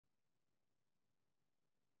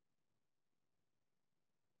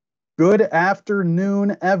Good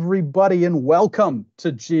afternoon, everybody, and welcome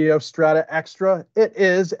to GeoStrata Extra. It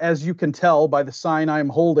is, as you can tell by the sign I'm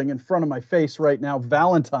holding in front of my face right now,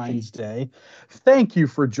 Valentine's Day. Thank you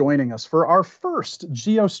for joining us for our first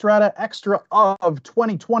GeoStrata Extra of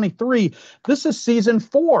 2023. This is season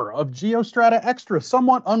 4 of GeoStrata Extra.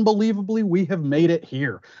 Somewhat unbelievably, we have made it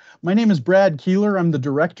here. My name is Brad Keeler. I'm the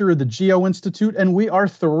director of the Geo-Institute, and we are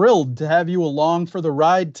thrilled to have you along for the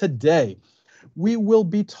ride today. We will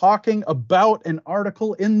be talking about an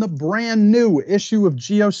article in the brand new issue of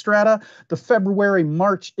GeoStrata, the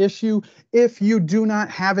February-March issue. If you do not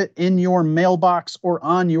have it in your mailbox or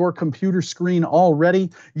on your computer screen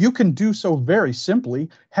already, you can do so very simply.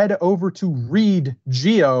 Head over to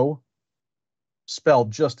readgeo, spelled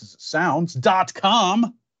just as it sounds,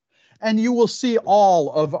 .com, and you will see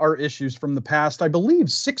all of our issues from the past, I believe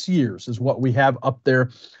 6 years is what we have up there.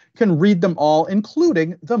 Can read them all,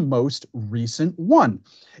 including the most recent one.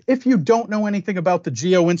 If you don't know anything about the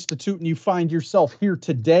Geo-Institute and you find yourself here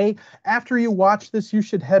today, after you watch this, you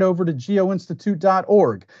should head over to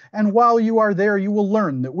geo-institute.org. And while you are there, you will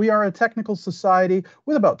learn that we are a technical society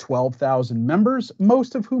with about 12,000 members,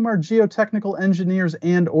 most of whom are geotechnical engineers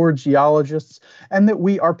and or geologists, and that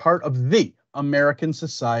we are part of the American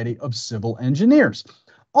Society of Civil Engineers.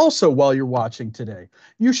 Also, while you're watching today,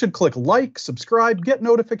 you should click like, subscribe, get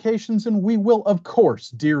notifications, and we will, of course,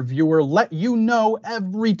 dear viewer, let you know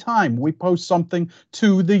every time we post something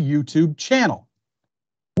to the YouTube channel.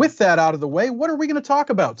 With that out of the way, what are we going to talk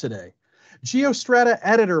about today? GeoStrata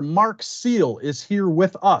editor Mark Seel is here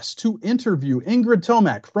with us to interview Ingrid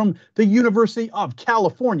Tomac from the University of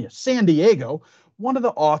California, San Diego, one of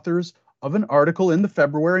the authors of an article in the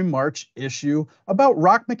February-March issue about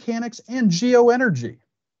rock mechanics and geoenergy.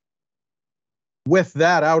 With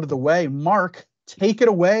that out of the way, Mark, take it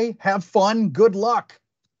away. Have fun. Good luck.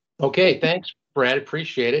 Okay, thanks, Brad.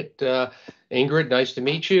 Appreciate it. Ingrid, nice to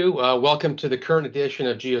meet you. Welcome to the current edition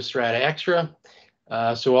of GeoStrata Extra.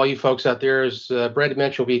 So all you folks out there, as Brad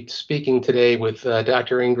mentioned, will be speaking today with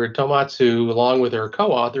Dr. Ingrid Tomac, who, along with her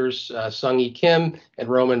co-authors, Sung-Yi Kim and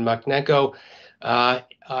Roman Makhnenko,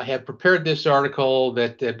 have prepared this article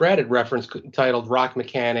that Brad had referenced titled Rock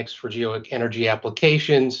Mechanics for GeoEnergy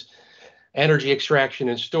Applications, Energy Extraction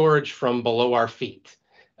and Storage from Below Our Feet.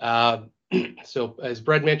 So as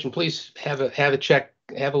Brad mentioned, please have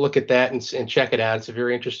a look at that and check it out. It's a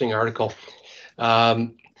very interesting article.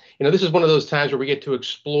 This is one of those times where we get to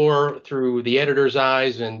explore through the editor's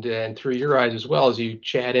eyes and through your eyes as well as you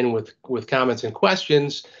chat in with comments and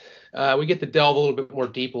questions. We get to delve a little bit more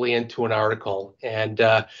deeply into an article and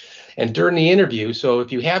during the interview. So if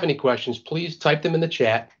you have any questions, please type them in the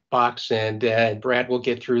chat box, and Brad will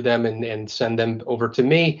get through them and send them over to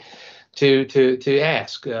me to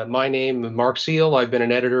ask. My name is Mark Seel. I've been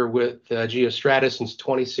an editor with GeoStrata since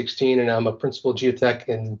 2016, and I'm a principal geotech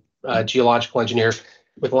and geological engineer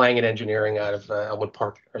with Langen Engineering out of out of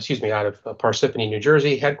Parsippany, New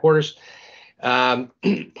Jersey headquarters.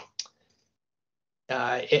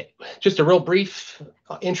 Just a real brief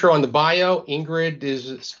intro on the bio. Ingrid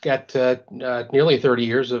has got nearly 30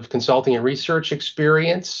 years of consulting and research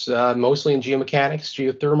experience, mostly in geomechanics,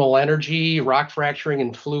 geothermal energy, rock fracturing,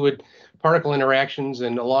 and fluid particle interactions.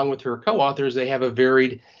 And along with her co-authors, they have a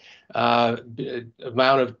varied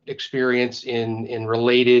amount of experience in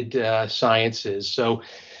related sciences. So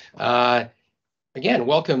again,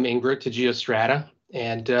 welcome, Ingrid, to GeoStrata.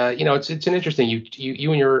 And it's an interesting.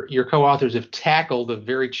 You and your co-authors have tackled a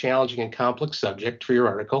very challenging and complex subject for your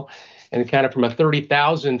article, and kind of from a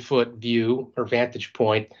 30,000-foot view or vantage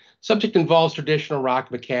point. Subject involves traditional rock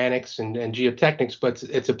mechanics and geotechnics, but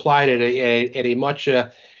it's applied at a much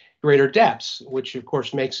greater depths, which of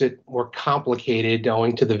course makes it more complicated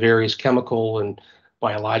owing to the various chemical and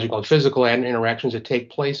biological and physical interactions that take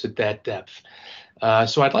place at that depth.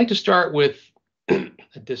 So I'd like to start with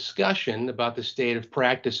a discussion about the state of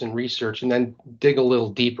practice and research, and then dig a little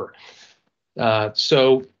deeper.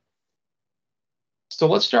 So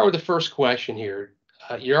let's start with the first question here.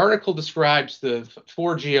 Your article describes the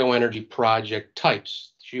 4 geoenergy project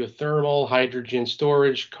types: geothermal, hydrogen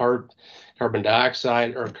storage, carbon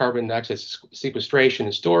dioxide sequestration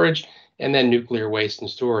and storage, and then nuclear waste and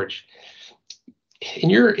storage. In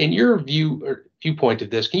your viewpoint of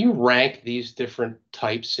this, can you rank these different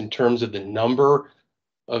types in terms of the number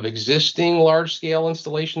of existing large-scale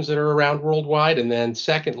installations that are around worldwide? And then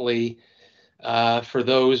secondly, for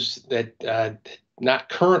those that not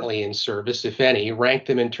currently in service, if any, rank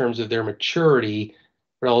them in terms of their maturity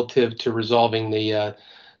relative to resolving the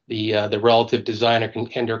relative design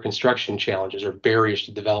and/or construction challenges or barriers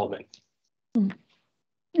to development.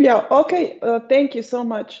 Yeah, okay. Thank you so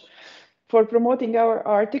much for promoting our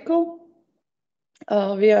article.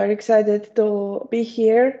 We are excited to be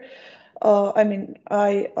here.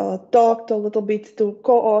 I talked a little bit to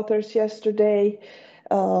co-authors yesterday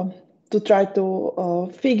to try to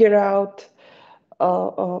figure out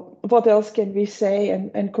what else can we say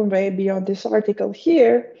and convey beyond this article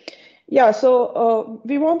here. Yeah, so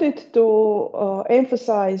we wanted to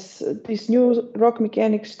emphasize these new rock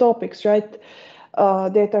mechanics topics, right,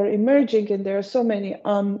 that are emerging, and there are so many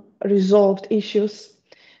unresolved issues.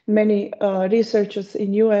 Many researchers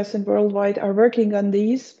in US and worldwide are working on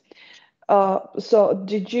these. So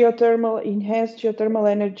the geothermal, enhanced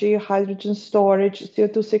geothermal energy, hydrogen storage,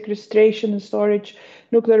 CO2 sequestration and storage,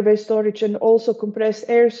 nuclear waste storage, and also compressed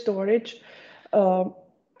air storage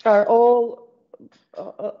are all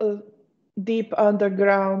deep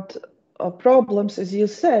underground problems, as you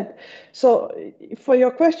said. So for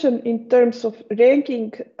your question in terms of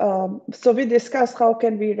ranking, so we discussed how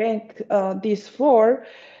can we rank these four.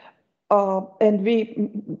 And we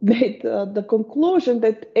made the conclusion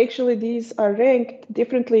that actually these are ranked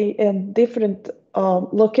differently in different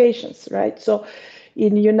locations, right? So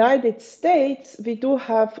in the United States, we do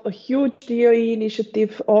have a huge DOE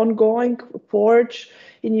initiative ongoing, Forge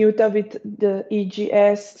in Utah with the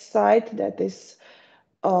EGS site that is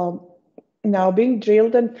now being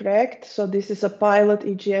drilled and fracked. So this is a pilot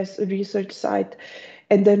EGS research site.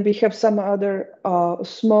 And then we have some other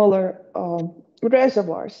smaller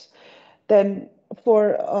reservoirs. Then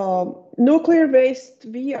for nuclear waste,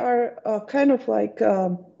 we are kind of like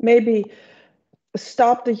maybe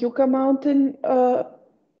stop the Yucca Mountain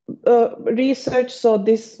research. So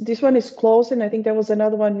this one is closed, and I think there was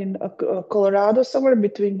another one in Colorado, somewhere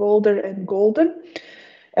between Boulder and Golden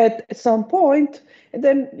at some point. And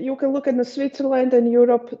then you can look at the Switzerland and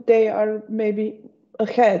Europe, they are maybe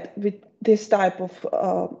ahead with this type of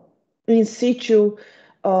in situ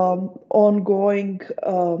ongoing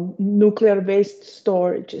nuclear waste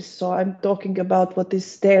storages. So I'm talking about what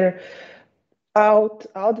is there out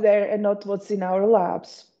there and not what's in our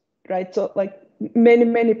labs, right? So like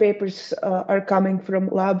many papers are coming from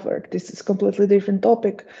lab work. This is a completely different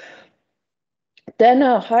topic. Then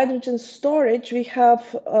hydrogen storage, we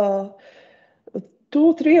have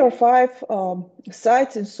 2, 3, or 5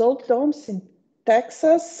 sites in salt domes in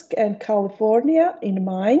Texas and California in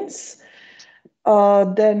mines.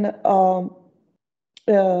 Then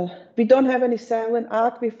we don't have any silent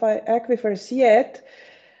aquifers yet.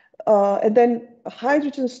 And then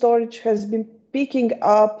hydrogen storage has been picking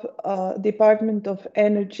up Department of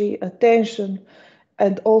Energy attention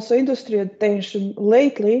and also industry attention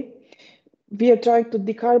lately. We are trying to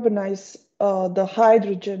decarbonize the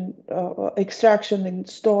hydrogen extraction and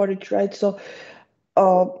storage, right? So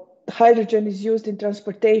hydrogen is used in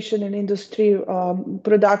transportation and industry,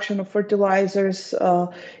 production of fertilizers,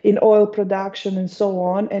 in oil production and so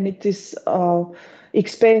on. And it is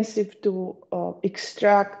expensive to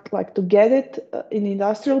extract, like to get it in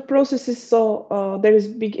industrial processes. So there is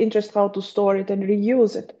big interest how to store it and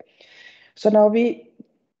reuse it. So now we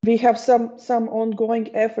have some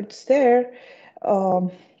ongoing efforts there.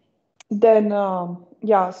 Then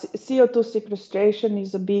CO2 sequestration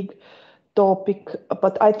is a big topic,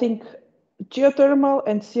 but I think geothermal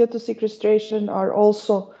and CO2 sequestration are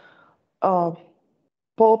also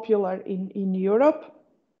popular in Europe.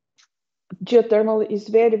 Geothermal is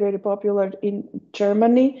very popular in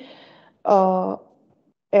Germany,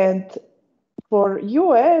 and for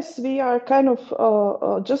US we are kind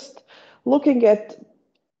of just looking at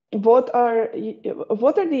what are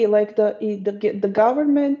the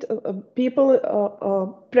government people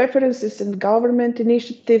preferences and government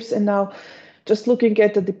initiatives, and now just looking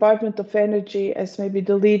at the Department of Energy as maybe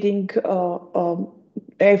the leading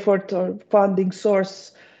effort or funding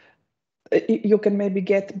source, you can maybe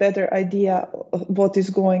get better idea of what is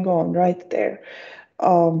going on right there.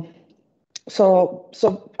 So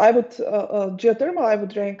I would geothermal, I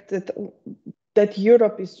would rank that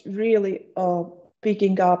Europe is really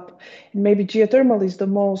picking up. Maybe geothermal is the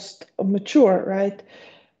most mature, right?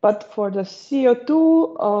 But for the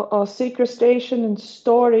CO2 sequestration and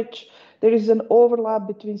storage, there is an overlap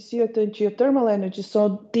between CO2 and geothermal energy.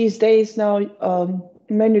 So these days now,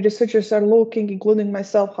 many researchers are looking, including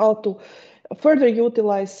myself, how to further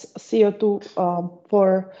utilize CO2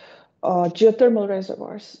 for geothermal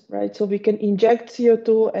reservoirs, right? So we can inject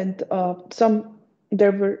CO2, and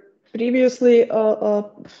there were previously a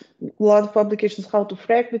lot of publications how to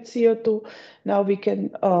frack with CO2. Now we can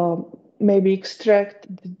maybe extract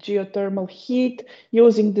the geothermal heat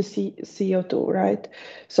using the CO2, right?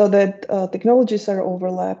 So that technologies are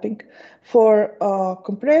overlapping. For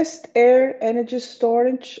compressed air energy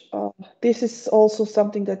storage, this is also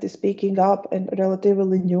something that is picking up and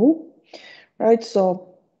relatively new, right?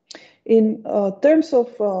 So in terms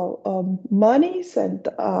of monies and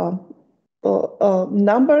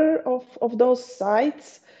number of those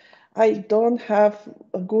sites, I don't have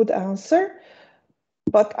a good answer.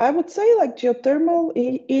 But I would say like geothermal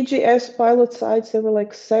EGS pilot sites, there were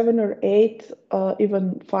like 7 or 8,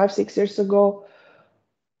 even 5, 6 years ago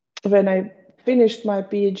when I finished my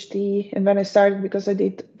PhD and when I started, because I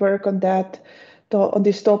did work on that, on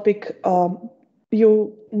this topic.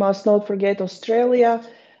 You must not forget Australia.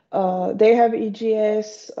 They have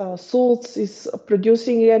EGS. Sulz is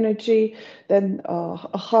producing energy. Then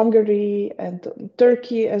Hungary and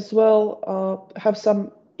Turkey as well have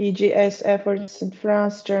some EGS efforts in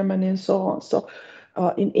France, Germany, and so on. So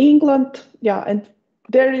in England, yeah, and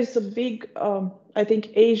there is a big, I think,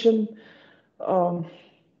 Asian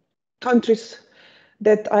countries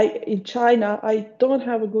that in China, I don't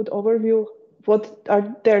have a good overview what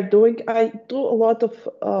are they doing. I do a lot of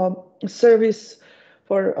service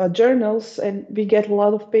for journals, and we get a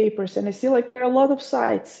lot of papers, and I see like there are a lot of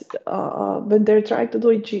sites when they're trying to do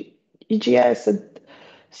EGS and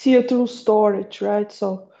CO2 storage, right?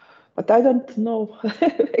 So, but I don't know.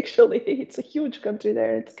 Actually, it's a huge country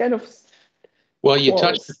there. It's kind of well, you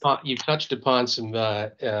touched upon some.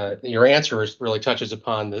 Your answer really touches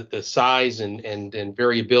upon the size and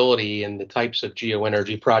variability and the types of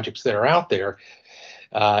geoenergy projects that are out there,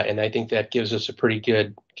 and I think that gives us a pretty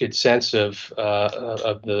good sense of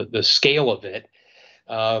the scale of it.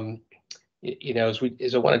 You know,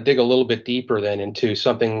 as I want to dig a little bit deeper then into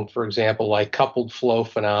something, for example, like coupled flow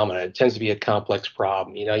phenomena, it tends to be a complex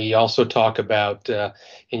problem. You know, you also talk about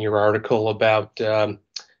in your article about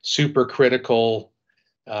supercritical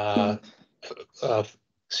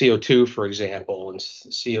CO2, for example, and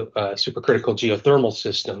supercritical geothermal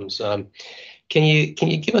systems. Can you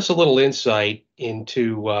give us a little insight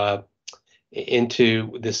into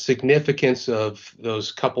the significance of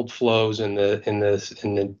those coupled flows and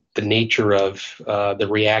the nature of the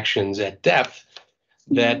reactions at depth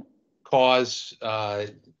that cause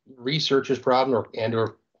researchers problem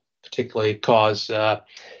or particularly cause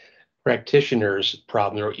practitioners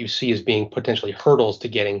problem, or what you see as being potentially hurdles to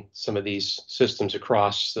getting some of these systems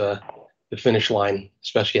across the finish line,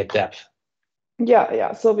 especially at depth?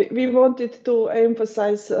 Yeah. So we wanted to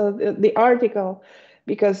emphasize the article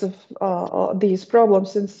because of these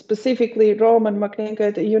problems, and specifically Roman Maknenko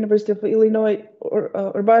at the University of Illinois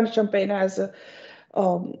Urbana-Champaign has a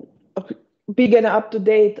big and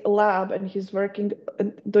up-to-date lab, and he's working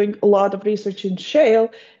and doing a lot of research in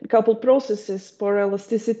shale, a couple processes, pore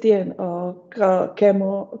elasticity and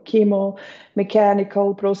chemo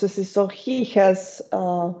mechanical processes. So he has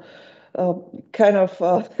kind of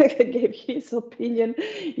gave his opinion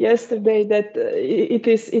yesterday that it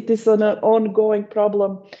is an ongoing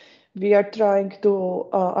problem. We are trying to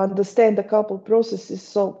understand a couple processes.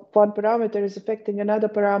 So one parameter is affecting another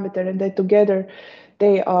parameter, and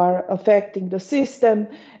they are affecting the system,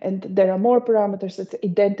 and there are more parameters that's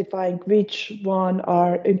identifying which one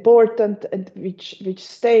are important and which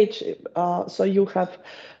stage. So you have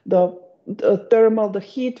the thermal, the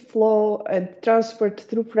heat flow and transport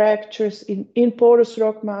through fractures in porous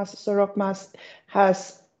rock mass. So rock mass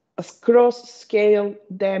has a cross-scale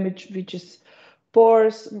damage, which is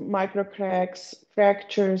pores, microcracks,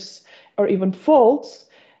 fractures, or even faults.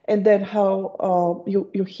 And then how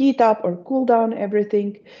you heat up or cool down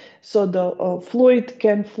everything so the fluid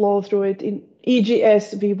can flow through it. In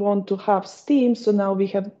EGS, we want to have steam, so now we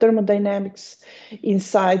have thermodynamics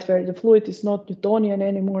inside where the fluid is not Newtonian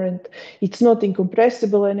anymore and it's not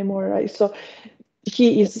incompressible anymore, right? So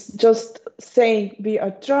he is just saying we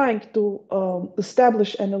are trying to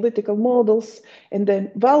establish analytical models and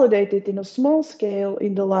then validate it in a small scale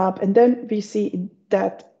in the lab, and then we see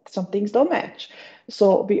that some things don't match.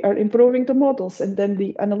 So we are improving the models, and then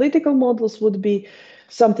the analytical models would be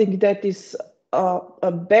something that is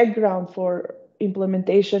a background for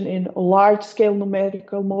implementation in large-scale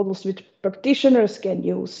numerical models which practitioners can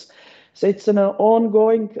use. So it's an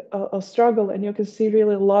ongoing struggle, and you can see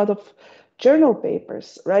really a lot of journal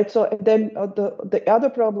papers, right? So and then the other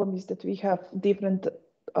problem is that we have different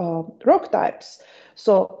rock types.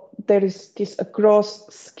 So there is this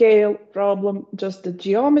across scale problem, just the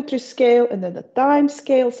geometry scale and then the time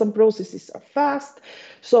scale. Some processes are fast,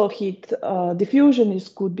 so heat diffusion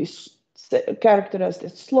could be characterized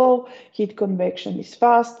as slow. Heat convection is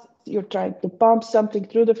fast. you're trying to pump something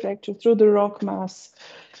through the fracture, through the rock mass.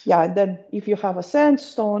 Yeah, and then if you have a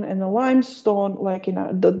sandstone and a limestone, like in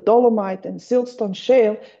the dolomite and siltstone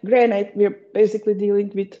shale, granite, we're basically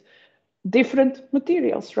dealing with different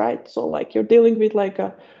materials, right? So like you're dealing with like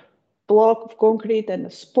a block of concrete and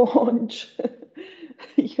a sponge,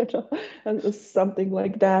 and something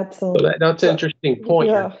like that. So that's an interesting point.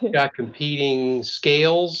 Yeah. You've got competing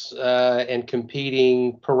scales and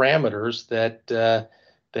competing parameters that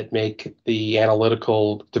make the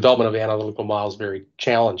analytical development of analytical models very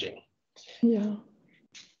challenging. Yeah.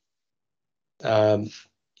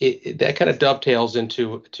 That kind of dovetails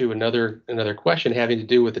into another question having to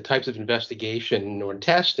do with the types of investigation or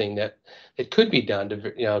testing that could be done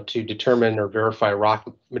to determine or verify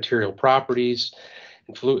rock material properties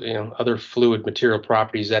and other fluid material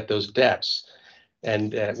properties at those depths,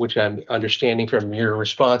 and which I'm understanding from your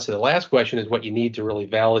response to the last question is what you need to really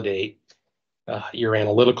validate your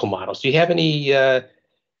analytical models. Do you have any?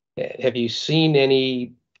 Have you seen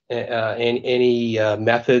any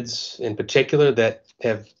methods in particular that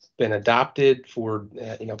have been adopted for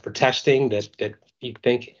for testing that you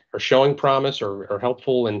think are showing promise or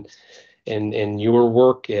helpful in your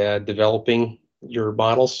work developing your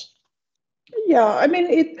models? Yeah, I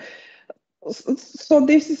mean so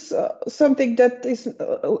this is something that is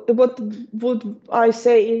what would I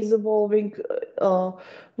say is evolving,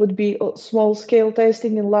 would be small scale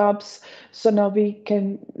testing in labs. So now we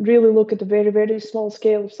can really look at a very, very small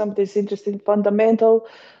scale if something is interesting, fundamental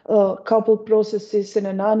couple processes in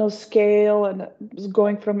a nanoscale and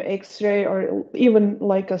going from X-ray or even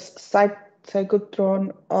like a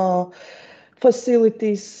cyclotron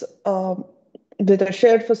facilities that are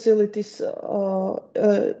shared facilities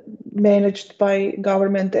managed by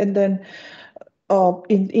government. And then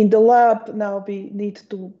in the lab, now we need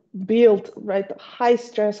to build high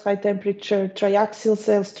stress, high temperature triaxial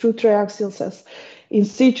cells, true triaxial cells. In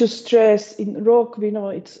situ stress, in rock, we know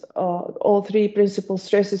it's all three principal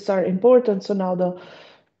stresses are important. So now the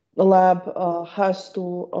lab has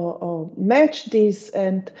to match these,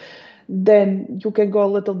 and then you can go a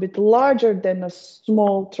little bit larger than a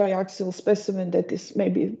small triaxial specimen that is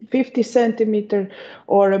maybe 50 centimeter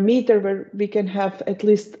or a meter, where we can have at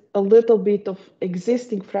least a little bit of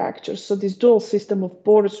existing fractures. So this dual system of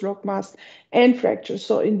porous rock mass and fractures.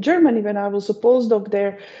 So in Germany, when I was a postdoc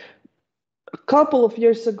there a couple of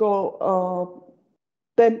years ago,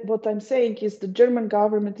 then what I'm saying is the German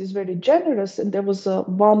government is very generous, and there was a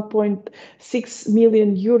 1.6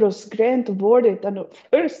 million euros grant awarded on a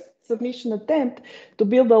first submission attempt to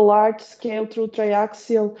build a large-scale true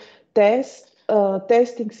triaxial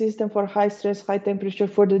testing system for high stress, high temperature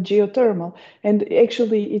for the geothermal. And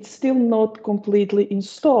actually, it's still not completely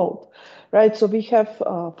installed, right? So we have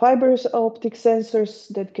fibers optic sensors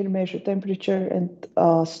that can measure temperature and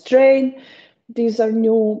strain. These are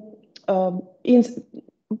new.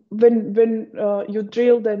 When you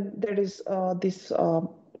drill, then there is this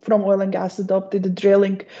from oil and gas adopted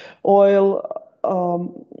drilling oil.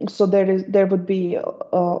 So there would be a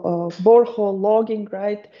borehole logging,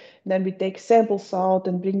 right? And then we take samples out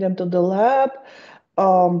and bring them to the lab.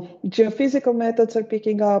 Geophysical methods are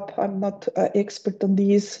picking up. I'm not an expert on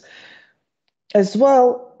these as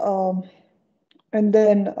well. And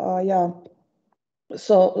then yeah,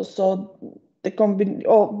 so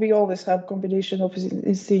we always have combination of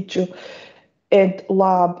in situ and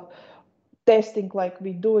lab testing like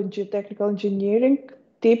we do in geotechnical engineering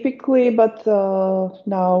typically, but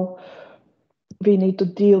now we need to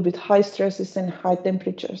deal with high stresses and high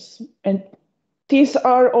temperatures. And these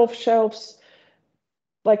are off shelves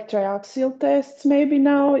like triaxial tests maybe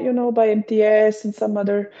now, by MTS and some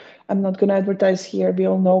other, I'm not going to advertise here. We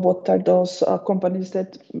all know what are those companies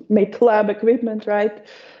that make lab equipment, right?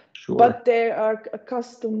 Sure. But there are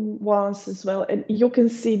custom ones as well. And you can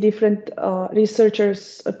see different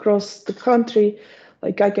researchers across the country.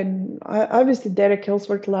 Like obviously Derek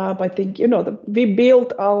Hillsworth lab, I think, we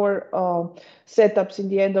built our setups in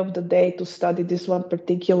the end of the day to study this one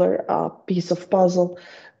particular piece of puzzle.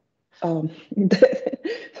 To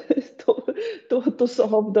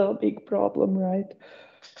solve the big problem, right?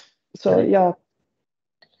 So Right. yeah.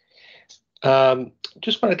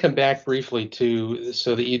 Just want to come back briefly to,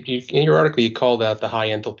 so that you in your article you called out the high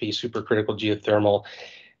enthalpy supercritical geothermal.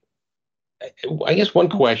 I guess one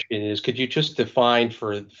question is, could you just define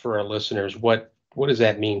for our listeners what does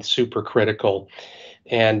that mean, supercritical,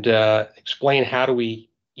 and explain how do we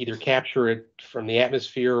either capture it from the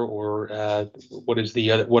atmosphere or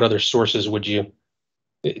what other sources would you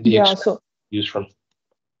use from?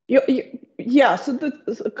 Yeah, so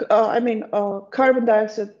carbon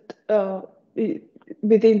dioxide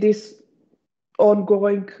within this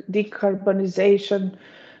ongoing decarbonization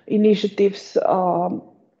initiatives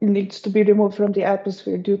needs to be removed from the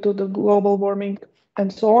atmosphere due to the global warming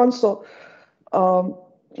and so on. So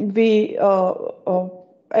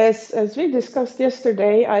as we discussed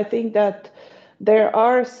yesterday, I think that there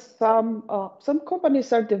are some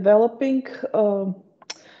companies are developing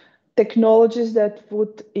technologies that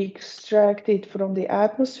would extract it from the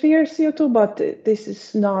atmosphere CO2, but this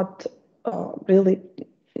is not really,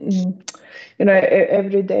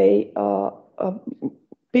 everyday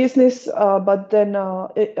business. But then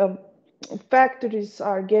factories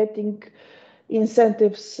are getting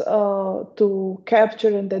incentives to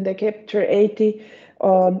capture, and then they capture 80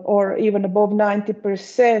 or even above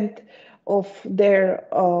 90% of their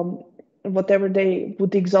whatever they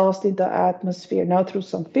would exhaust in the atmosphere now through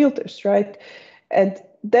some filters, right? And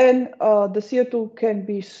then the CO2 can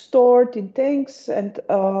be stored in tanks and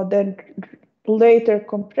then later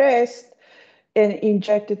compressed and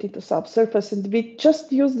injected into subsurface. And we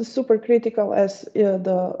just use the supercritical as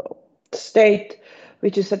the state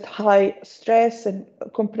which is at high stress and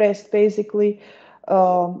compressed basically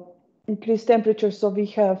increased temperature. So we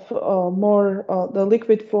have more the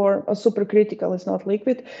liquid form. Supercritical is not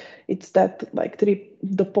liquid. It's that like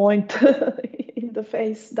the point in the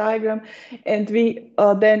phase diagram. And we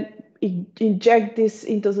then inject this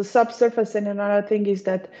into the subsurface. And another thing is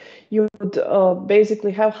that you would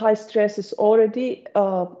basically have high stresses already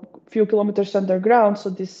a few kilometers underground. So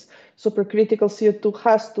this supercritical CO2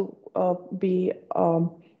 has to be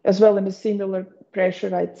as well in a similar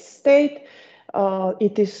pressurized state.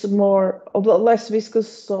 It is less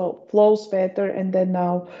viscous, so flows better. And then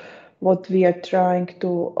now what we are trying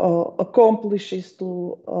to accomplish is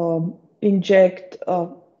to inject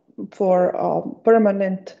for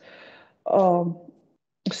permanent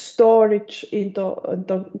storage into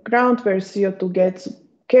the ground where CO2 gets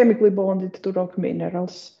chemically bonded to rock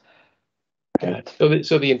minerals. Got it.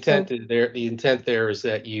 So the intent is there. The intent there is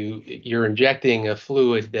that you're injecting a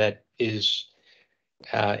fluid that is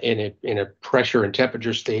in a pressure and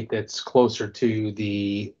temperature state that's closer to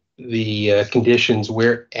the conditions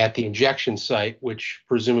where at the injection site, which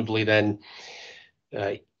presumably then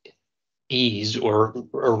ease or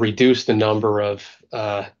reduce the number of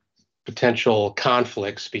potential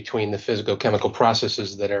conflicts between the physicochemical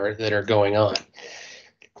processes that are going on.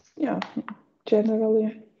 Yeah,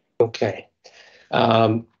 generally. Okay.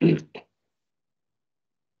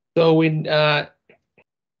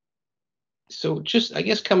 So just I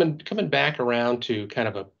guess coming back around to kind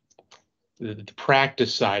of the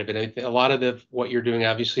practice side of it. A lot of what you're doing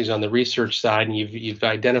obviously is on the research side, and you've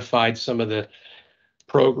identified some of the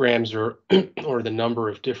programs or the number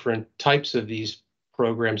of different types of these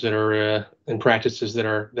programs that are and practices that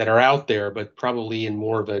are out there, but probably in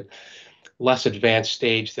more of a less advanced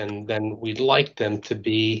stage than we'd like them to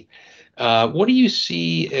be. What do you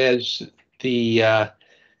see as the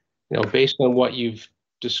based on what you've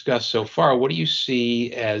discussed so far, what do you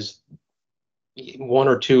see as one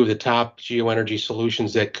or two of the top geoenergy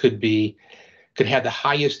solutions that could have the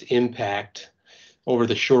highest impact over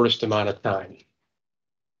the shortest amount of time?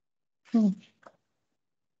 I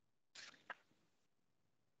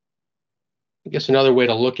guess another way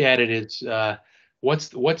to look at it is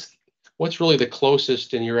what's really the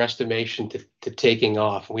closest in your estimation to taking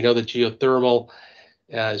off? We know that geothermal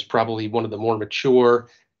is probably one of the more mature.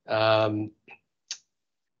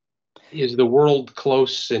 Is the world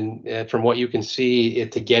close, and from what you can see,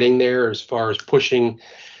 to getting there as far as pushing,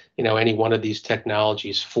 any one of these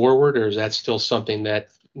technologies forward, or is that still something that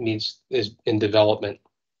is in development?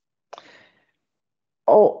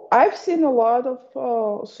 Oh, I've seen a lot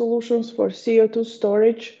of solutions for CO2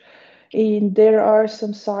 storage. There are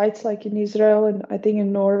some sites like in Israel and I think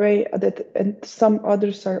in Norway and some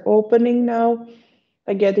others are opening now,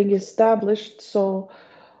 are getting established. So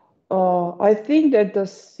I think that the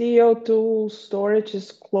CO2 storage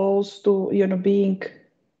is close to being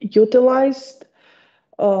utilized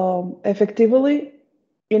effectively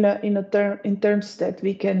in terms that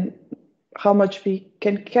we can, how much we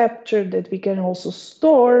can capture, that we can also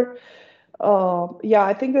store.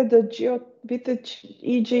 I think that with the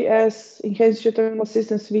EGS, enhanced geothermal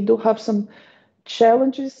systems, we do have some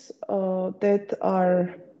challenges that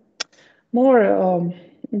are more.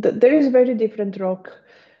 There is very different rock,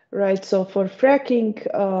 right? So for fracking,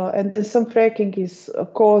 and then some fracking is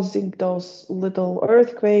causing those little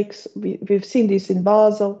earthquakes. We've seen this in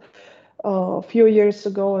Basel a few years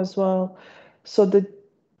ago as well. So the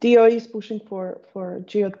DOE is pushing for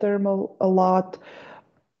geothermal a lot.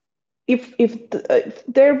 If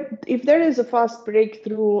there is a fast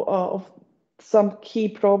breakthrough of some key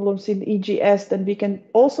problems in EGS, then we can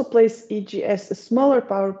also place EGS, smaller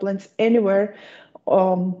power plants, anywhere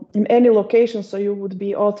in any location. So you would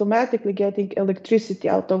be automatically getting electricity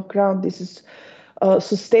out of ground. This is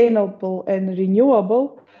sustainable and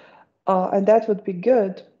renewable, and that would be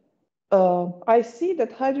good. I see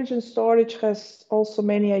that hydrogen storage has also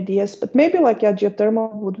many ideas, but maybe like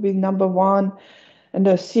geothermal would be number one, and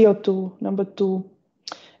the CO2 number two,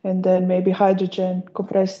 and then maybe hydrogen,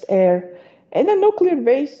 compressed air, and then nuclear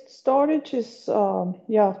waste storage is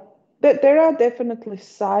there are definitely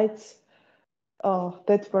sites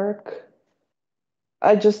that work.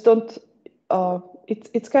 I just don't.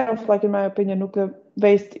 It's kind of like, in my opinion, nuclear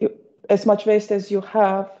waste, as much waste as you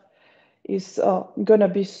have, is gonna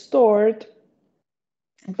be stored,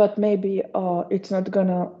 but maybe it's not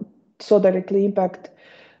gonna so directly impact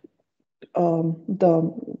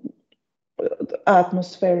the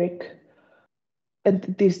atmospheric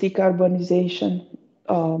and this decarbonization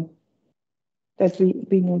that we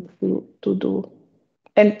need to do.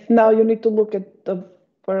 And now you need to look at the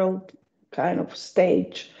world kind of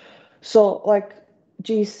stage. So like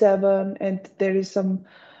G7, and there is some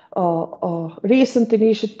recent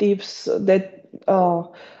initiatives that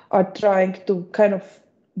are trying to kind of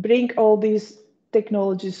bring all these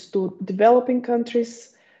technologies to developing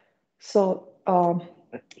countries. So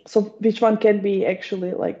so which one can be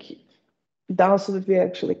actually like done so that we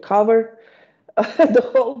actually cover the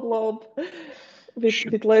whole globe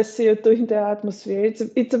with less CO2 in the atmosphere?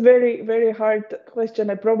 It's a very, very hard question.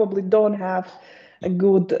 I probably don't have a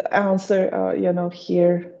good answer,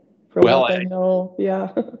 here from what I know. Yeah.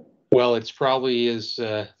 Well, it's probably there's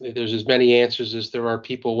as many answers as there are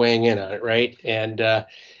people weighing in on it, right? And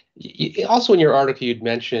also in your article, you'd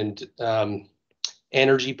mentioned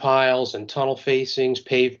energy piles and tunnel facings,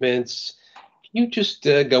 pavements. Can you just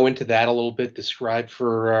go into that a little bit? Describe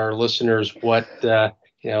for our listeners what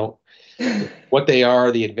what they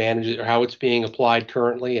are, the advantages, or how it's being applied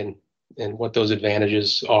currently, and what those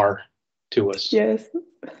advantages are to us. Yes.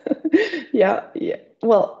 Yeah.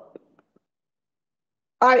 Well,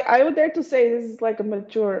 I would dare to say this is like a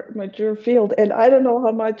mature field, and I don't know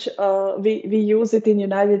how much we use it in the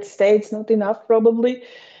United States. Not enough, probably.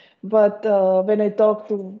 But when I talk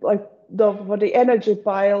to like for the energy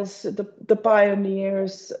piles, the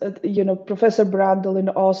pioneers, Professor Brandl in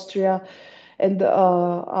Austria, and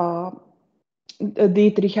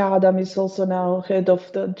Dietrich Adam is also now head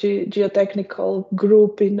of the geotechnical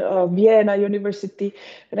group in Vienna University.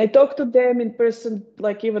 And I talked to them in person,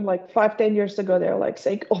 like even like 5-10 years ago. They're like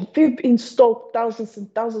saying, "Oh, we've installed thousands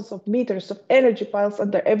and thousands of meters of energy piles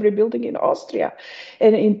under every building in Austria,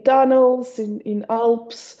 and in tunnels, in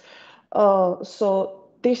Alps." So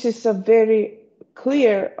this is a very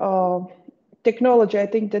clear technology, I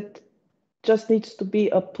think, that just needs to be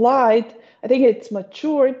applied. I think it's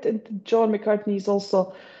matured, and John McCartney has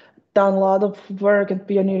also done a lot of work and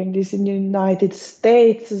pioneering this in the United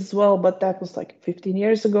States as well, but that was like 15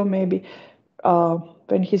 years ago, maybe,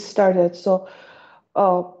 when he started. So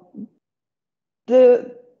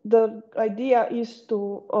the idea is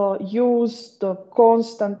to use the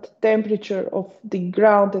constant temperature of the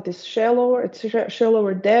ground that is shallower, at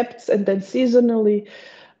shallower depths, and then seasonally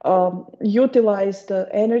utilize the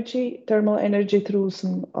energy, thermal energy, through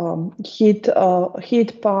some heat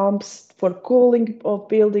pumps for cooling of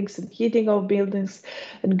buildings and heating of buildings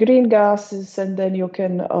and green gases, and then you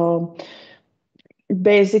can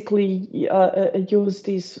basically use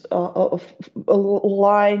these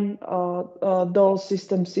line those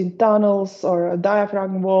systems in tunnels or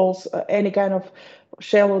diaphragm walls, any kind of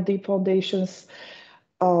shallow deep foundations.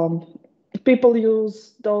 People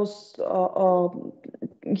use those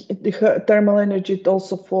thermal energy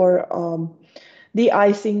also for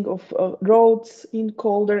de-icing of roads in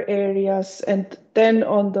colder areas. And then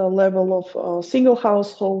on the level of single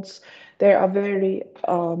households, they are very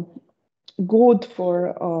good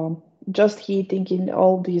for just heating in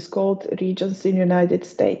all these cold regions in the United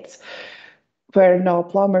States, where now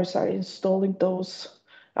plumbers are installing those.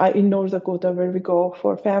 In North Dakota, where we go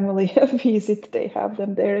for family visit, they have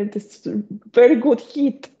them there, and it's very good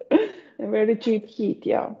heat, and very cheap heat.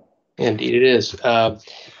 Yeah. Indeed, it is. And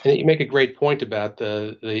you make a great point about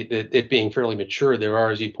it being fairly mature. There are,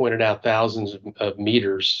 as you pointed out, thousands of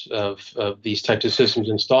meters of these types of systems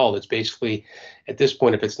installed. It's basically, at this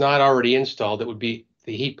point, if it's not already installed, it would be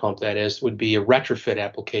the heat pump, that is, would be a retrofit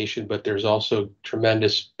application, but there's also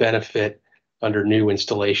tremendous benefit under new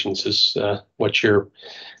installations, is what I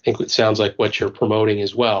think it sounds like what you're promoting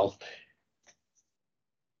as well,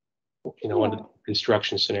 under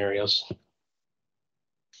construction scenarios.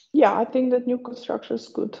 Yeah, I think that new constructions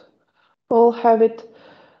could all have it.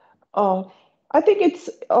 I think it's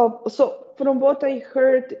so from what I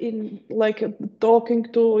heard in like talking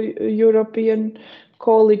to European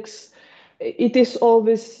colleagues, it is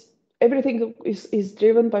always everything is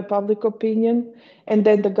driven by public opinion, and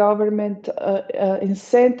then the government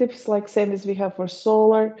incentives, like same as we have for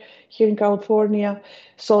solar here in California.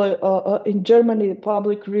 So in Germany, the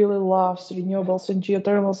public really loves renewables and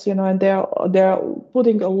geothermals, and they're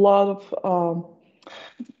putting a lot of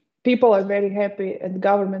people are very happy, and the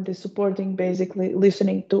government is supporting, basically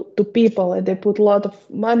listening to people, and they put a lot of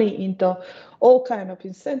money into all kind of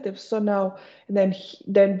incentives. So now then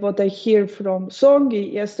what I hear from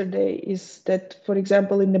Songi yesterday is that, for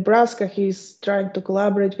example, in Nebraska, he's trying to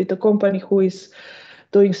collaborate with a company who is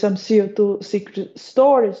doing some CO2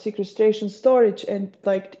 sequestration storage, and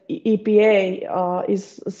like EPA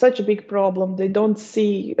is such a big problem. They don't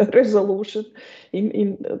see a resolution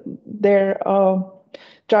in their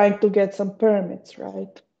trying to get some permits,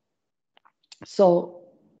 right? So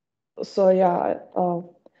yeah,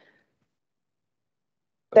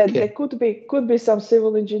 then Okay. there could be some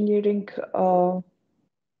civil engineering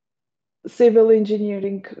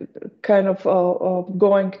kind of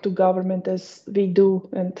going to government as we do,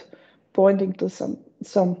 and pointing to some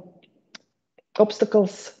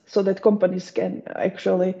obstacles so that companies can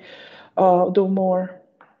actually do more.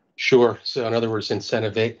 Sure. So in other words,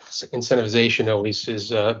 incentivization always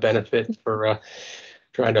is a benefit for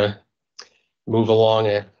trying to move along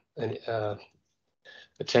a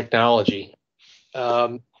technology.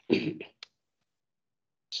 So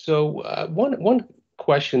one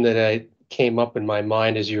question that came up in my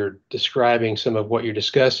mind as you're describing some of what you're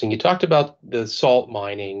discussing, you talked about the salt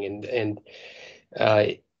mining and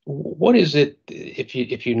what is it, if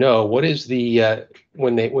you know, what is the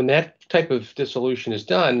when that type of dissolution is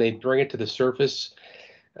done, they bring it to the surface,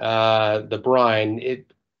 the brine.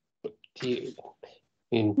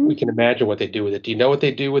 I mean, we can imagine what they do with it. Do you know what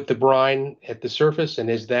they do with the brine at the surface? And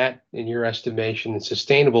is that, in your estimation,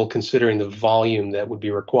 sustainable considering the volume that would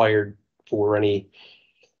be required for any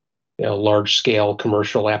large-scale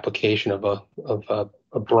commercial application of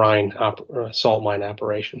a brine salt mine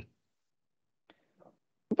operation?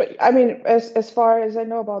 But I mean, as far as I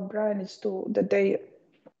know about brine, it's that they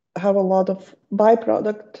have a lot of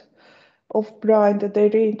byproduct of brine that they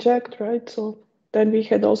reinject, right? So then we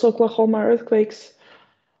had also Oklahoma earthquakes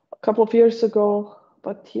a couple of years ago,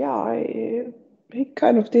 but yeah, he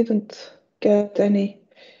kind of didn't get any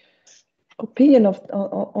opinion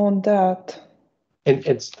on that.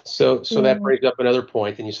 And so that brings up another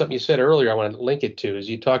point, and something you said earlier, I want to link it to, is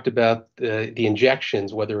you talked about the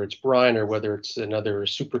injections, whether it's brine or whether it's another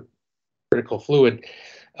supercritical fluid.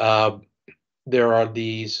 There are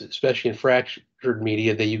these, especially in fractured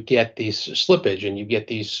media, that you get these slippage and you get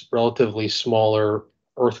these relatively smaller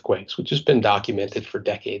earthquakes, which has been documented for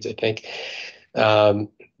decades, I think. Do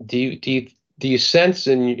you sense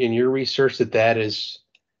in your research that is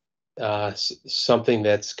something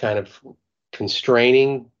that's kind of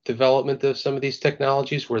constraining development of some of these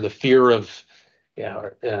technologies, where the fear of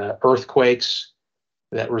earthquakes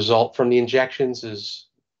that result from the injections is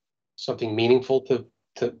something meaningful to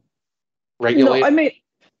regulate? No, I mean,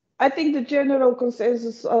 I think the general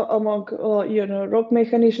consensus among rock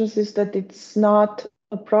mechanicians is that it's not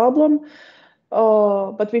a problem,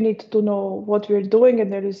 but we need to know what we're doing,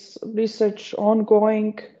 and there is research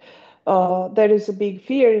ongoing. There is a big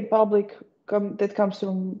fear in public that comes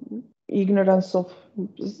from ignorance of,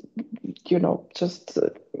 just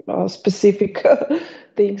specific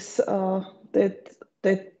things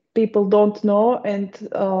that people don't know, and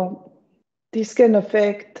this can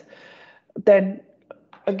affect then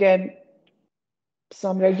again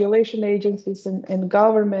some regulation agencies and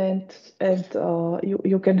government, and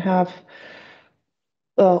you can have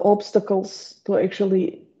obstacles to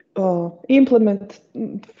actually implement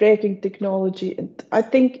fracking technology. And I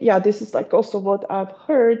think, yeah, this is like also what I've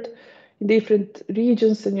heard in different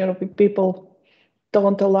regions, and people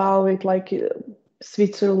don't allow it, like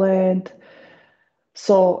Switzerland.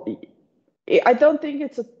 So I don't think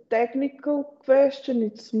it's a technical question.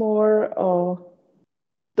 It's more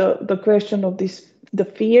the question of the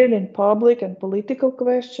fear in public and political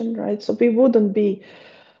question, right? So we wouldn't be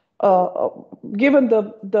given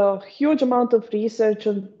the huge amount of research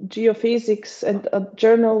on geophysics and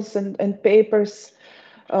journals and papers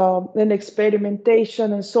and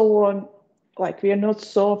experimentation and so on. Like, we are not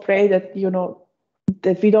so afraid that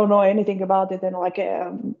that we don't know anything about it, and like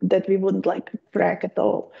that we wouldn't like frack at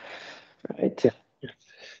all, right? Yeah.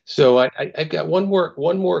 So I've got one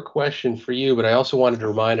more question for you, but I also wanted to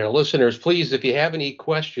remind our listeners, please, if you have any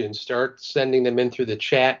questions, start sending them in through the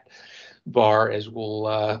chat bar, as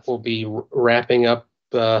we'll be wrapping up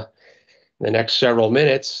the next several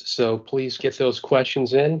minutes. So please get those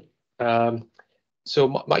questions in.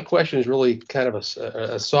 So my question is really kind of a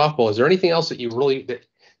softball. Is there anything else that you really, that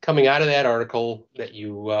coming out of that article that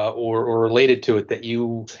you, or related to it, that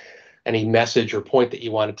you, any message or point that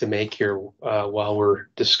you wanted to make here while we're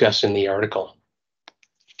discussing the article?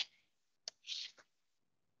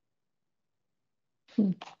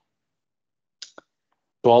 So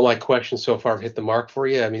all my questions so far have hit the mark for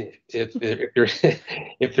you. I mean,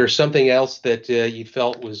 if there's something else that you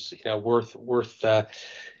felt was worth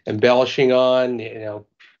embellishing on,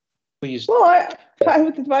 please. Well, I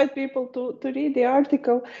would invite people to read the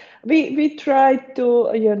article. We tried to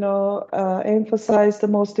emphasize the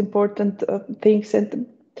most important things, and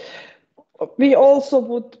we also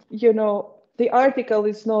would the article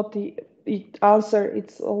is not the answer.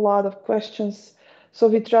 It's a lot of questions. So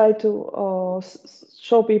we try to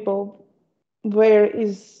show people where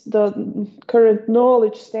is the current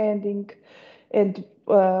knowledge standing, and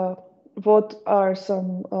what are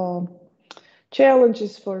some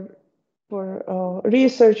challenges for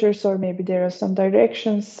researchers, or maybe there are some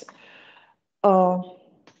directions.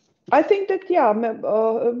 I think that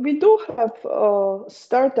we do have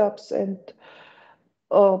startups and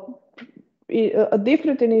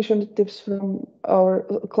different initiatives from our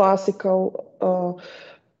classical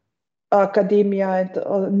academia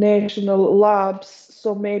and national labs.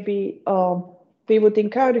 So maybe we would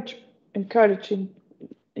encourage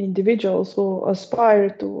individuals who aspire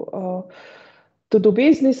to do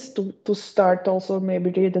business to start also,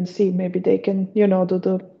 maybe read and see, maybe they can do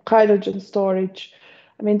the hydrogen storage.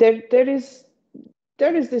 I mean, there is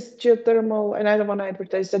this geothermal, and I don't want to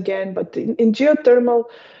advertise again, but in geothermal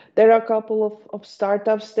there are a couple of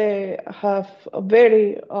startups. They have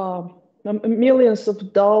very millions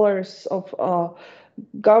of dollars of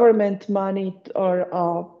government money,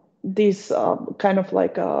 or these kind of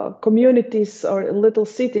like communities or little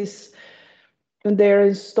cities, and they're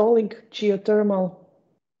installing geothermal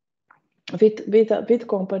with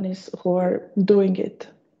companies who are doing it.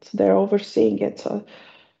 So they're overseeing it. So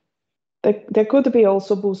there could be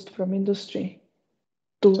also boost from industry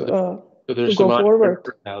to there's go some forward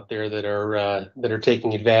out there that are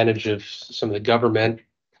taking advantage of some of the government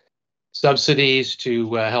subsidies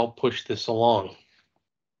to help push this along.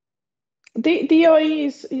 The DOE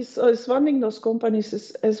is funding those companies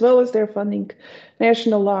as well as they're funding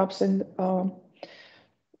national labs and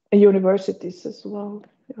universities as well.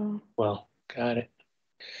 Yeah. Well, got it.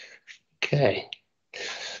 Okay.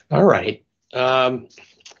 All right.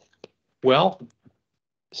 Well,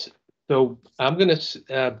 so I'm going to,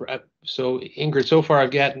 so Ingrid, so far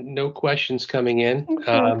I've got no questions coming in.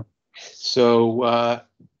 Okay.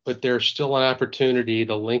 But there's still an opportunity.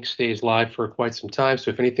 The link stays live for quite some time. So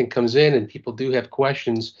if anything comes in and people do have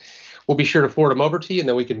questions, we'll be sure to forward them over to you, and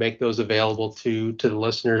then we can make those available to the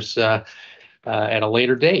listeners at a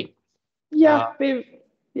later date. Yeah,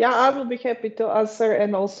 I will be happy to answer,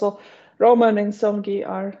 and also Roman and Songi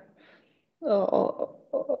are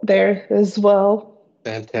there as well.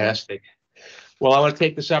 Fantastic. Well, I want to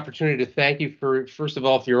take this opportunity to thank you for, first of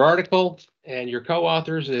all, for your article and your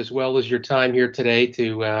co-authors, as well as your time here today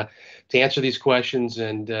to answer these questions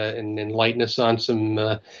and enlighten us on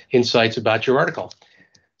some insights about your article.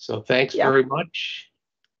 So thanks very much.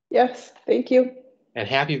 Yes, thank you. And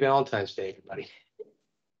happy Valentine's Day, everybody.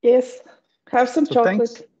 Yes, have some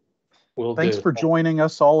chocolate. Thanks for joining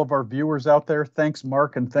us, all of our viewers out there. Thanks,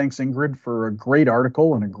 Mark, and thanks, Ingrid, for a great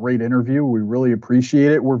article and a great interview. We really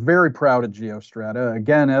appreciate it. We're very proud of GeoStrata.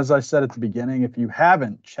 Again, as I said at the beginning, if you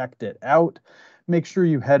haven't checked it out, make sure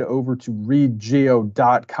you head over to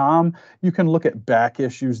readgeo.com. You can look at back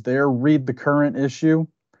issues there, read the current issue.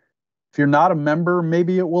 If you're not a member,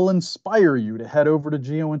 maybe it will inspire you to head over to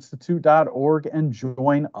geo-institute.org and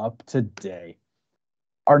join up today.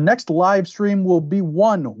 Our next live stream will be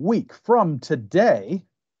 1 week from today.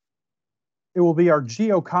 It will be our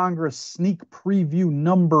Geo-Congress sneak preview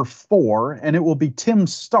number 4, and it will be Tim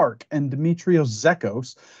Stark and Dimitrios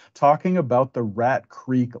Zekos talking about the Rat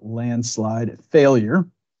Creek landslide failure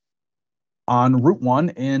on Route 1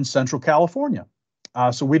 in Central California.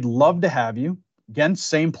 So we'd love to have you. Again,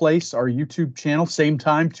 same place, our YouTube channel, same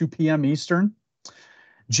time, 2 p.m. Eastern.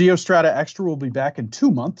 GeoStrata Extra will be back in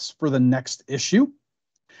 2 months for the next issue.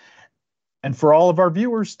 And for all of our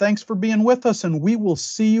viewers, thanks for being with us, and we will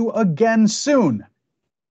see you again soon.